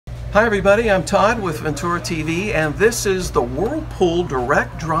Hi everybody, I'm Todd with Ventura TV, and this is the Whirlpool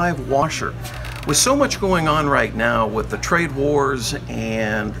Direct Drive Washer. With so much going on right now with the trade wars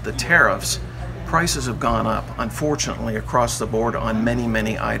and the tariffs, prices have gone up, unfortunately, across the board on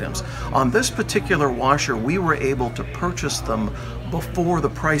many items. On this particular washer, we were able to purchase them before the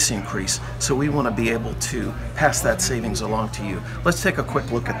price increase, so we want to be able to pass that savings along to you. Let's take a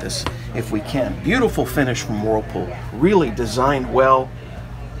quick look at this if we can. Beautiful finish from Whirlpool, really designed well.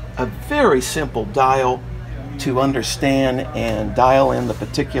 A very simple dial to understand and dial in the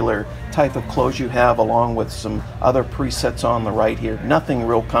particular type of clothes you have, along with some other presets on the right here. Nothing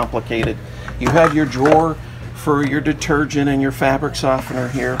real complicated. You have your drawer for your detergent and your fabric softener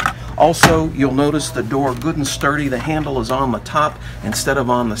here. Also, you'll notice the door good and sturdy. The handle is on the top instead of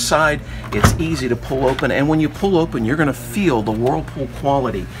on the side. It's easy to pull open, and when you pull open, you're going to feel the Whirlpool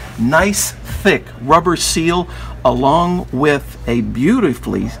quality. Nice thick rubber seal along with a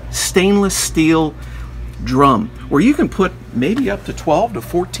beautifully stainless steel drum where you can put maybe up to 12 to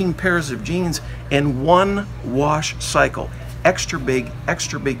 14 pairs of jeans in one wash cycle. Extra big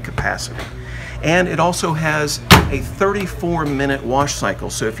capacity. And it also has a 34-minute wash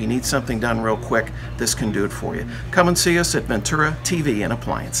cycle, so if you need something done real quick, this can do it for you. Come and see us at Ventura TV and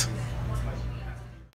Appliance.